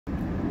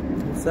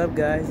What's up,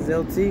 guys? It's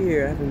LT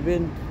here. I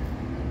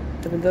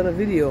haven't done a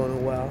video in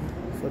a while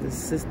for the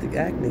cystic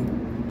acne,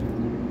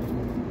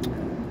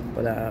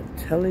 but I'm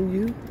telling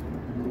you,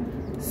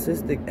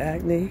 cystic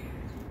acne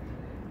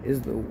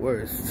is the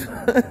worst.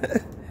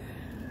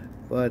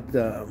 But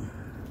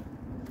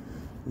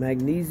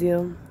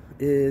magnesium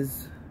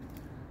is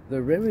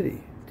the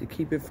remedy to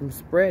keep it from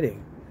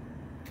spreading,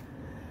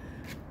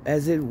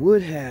 as it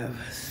would have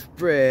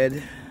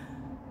spread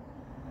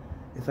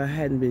if I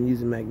hadn't been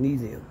using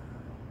magnesium.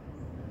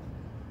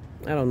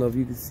 I don't know if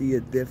you can see a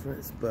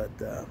difference, but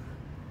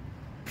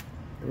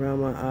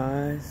around my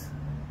eyes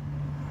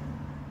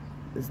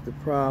is the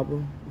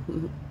problem.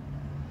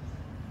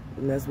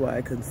 And that's why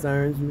it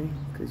concerns me,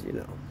 because, you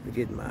know, to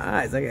get in my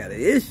eyes, I got an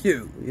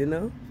issue, you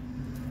know.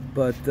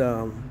 But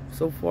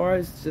so far,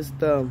 it's just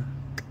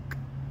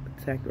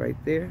attacked right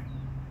there,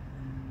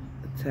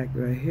 attacked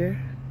right here.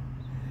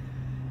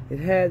 It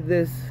had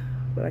this,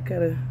 but I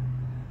kind of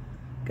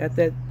got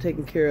that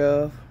taken care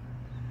of.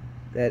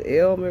 That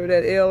L, remember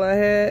that L I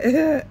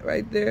had?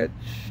 Right there.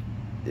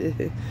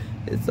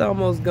 It's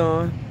almost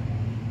gone.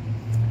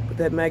 But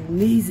that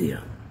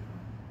magnesium,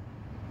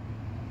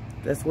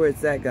 that's where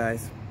it's at,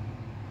 guys.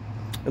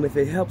 And if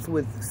it helps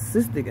with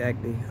cystic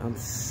acne, I'm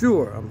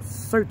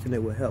certain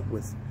it will help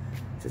with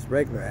just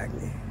regular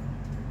acne.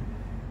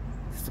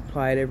 Just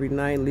apply it every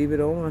night and leave it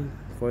on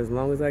for as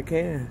long as I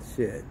can.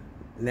 Shit.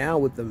 Now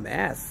with the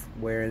mask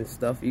wearing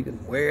stuff, you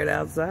can wear it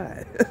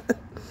outside.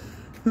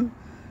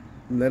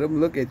 Let them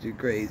look at you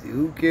crazy.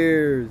 Who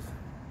cares?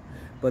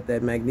 But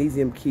that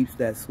magnesium keeps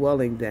that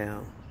swelling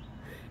down.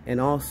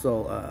 And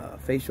also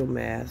facial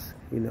mask,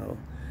 you know,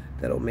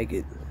 that'll make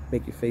your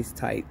face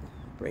tight,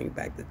 bring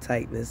back the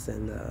tightness,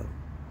 and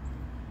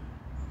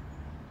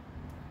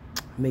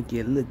make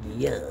you look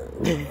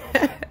young.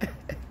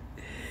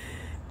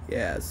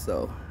 Yeah,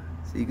 so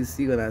you can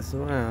see when I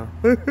smile.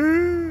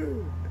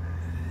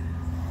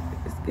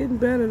 It's getting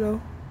better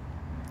though.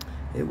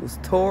 It was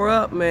tore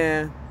up,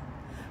 man.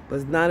 But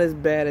it's not as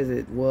bad as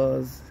it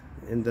was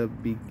in the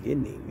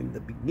beginning.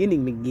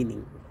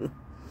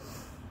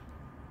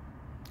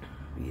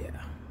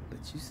 Yeah,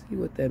 but you see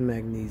what that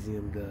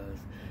magnesium does.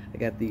 I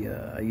got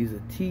I use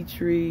a tea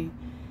tree,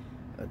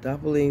 a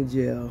Doppelane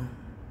gel,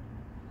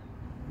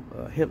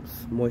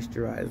 hemp's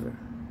moisturizer,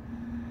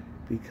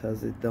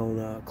 because it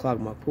don't clog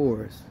my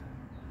pores.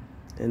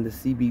 And the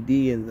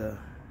CBD in the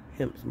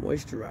hemp's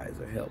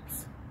moisturizer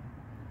helps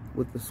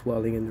with the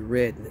swelling and the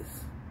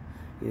redness.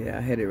 Yeah,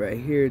 I had it right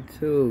here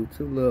too.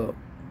 Look,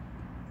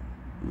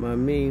 my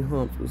mean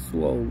humps were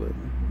swollen.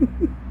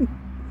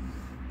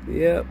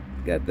 Yep,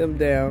 got them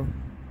down.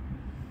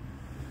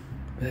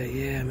 But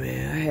yeah,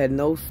 man, I had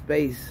no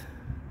space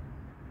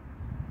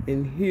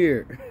in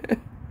here.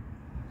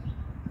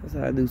 That's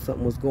how I knew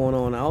something was going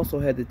on. I also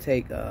had to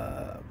take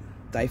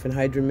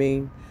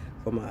diphenhydramine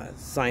for my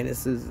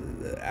sinuses.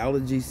 The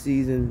allergy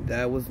season,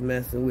 that was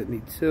messing with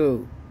me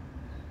too.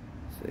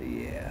 So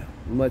yeah,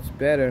 much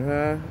better,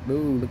 huh?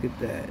 Ooh, look at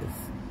that.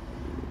 It's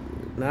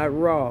not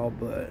raw,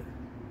 but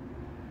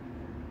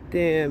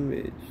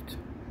damaged.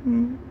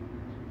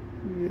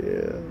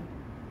 Yeah,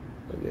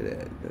 look at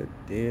that. They're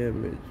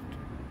damaged,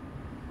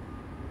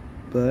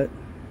 but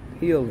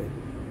healing.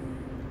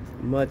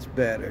 Much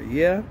better,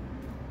 yeah.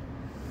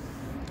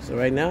 So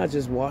right now I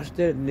just washed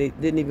it, and they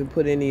didn't even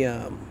put any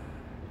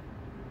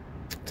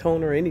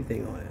toner or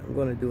anything on it. I'm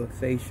gonna do a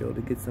facial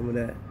to get some of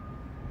that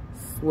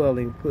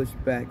swelling pushed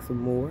back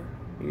some more.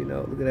 You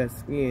know, look at that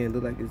skin.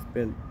 Look like it's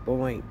been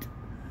boinked.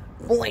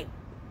 Boink!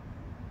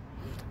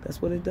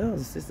 That's what it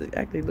does. It's just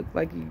actually look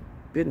like you've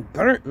been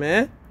burnt,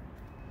 man.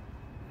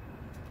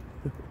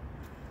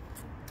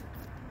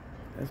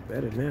 That's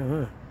better now,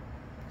 huh?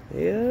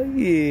 Hell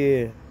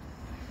yeah.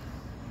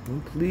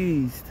 I'm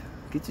pleased.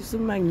 Get you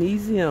some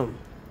magnesium.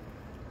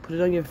 Put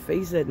it on your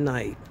face at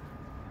night.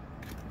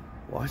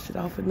 Wash it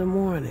off in the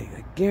morning.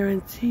 I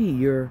guarantee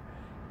your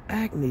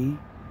acne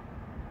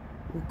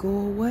will go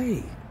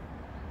away.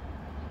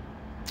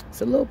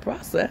 It's a little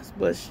process,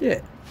 but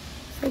shit,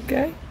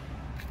 okay.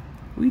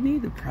 We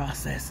need the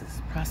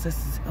processes.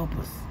 Processes help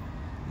us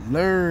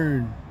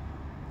learn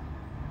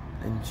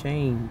and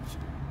change.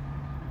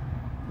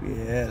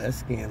 Yeah, that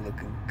skin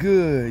looking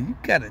good. You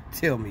gotta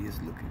tell me it's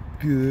looking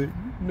good.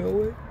 You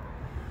know it.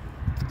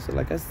 So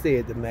like I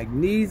said, the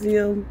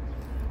magnesium,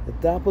 the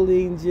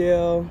Doppelane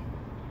gel,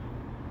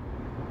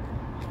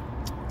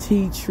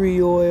 tea tree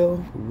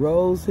oil,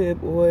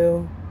 rosehip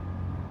oil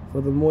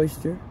for the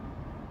moisture.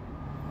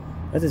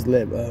 I just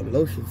let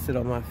lotion sit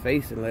on my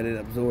face and let it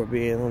absorb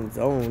in on its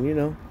own, you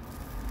know.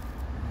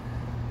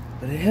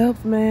 But it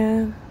helps,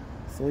 man.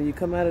 So when you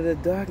come out of the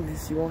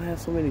darkness, you won't have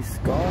so many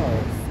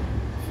scars.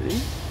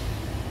 See?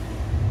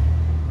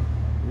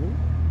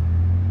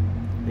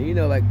 And you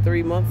know, like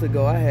 3 months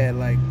ago, I had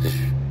like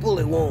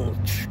bullet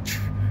wounds.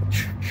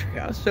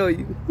 I'll show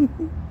you.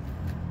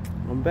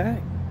 I'm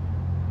back.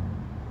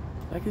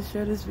 I can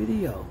share this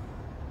video.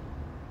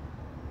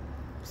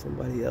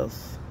 Somebody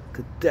else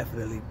could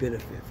definitely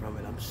benefit from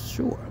it. I'm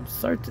sure. I'm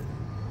certain.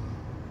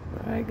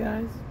 All right,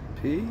 guys.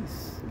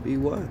 Peace. Be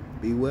one.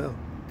 Be well.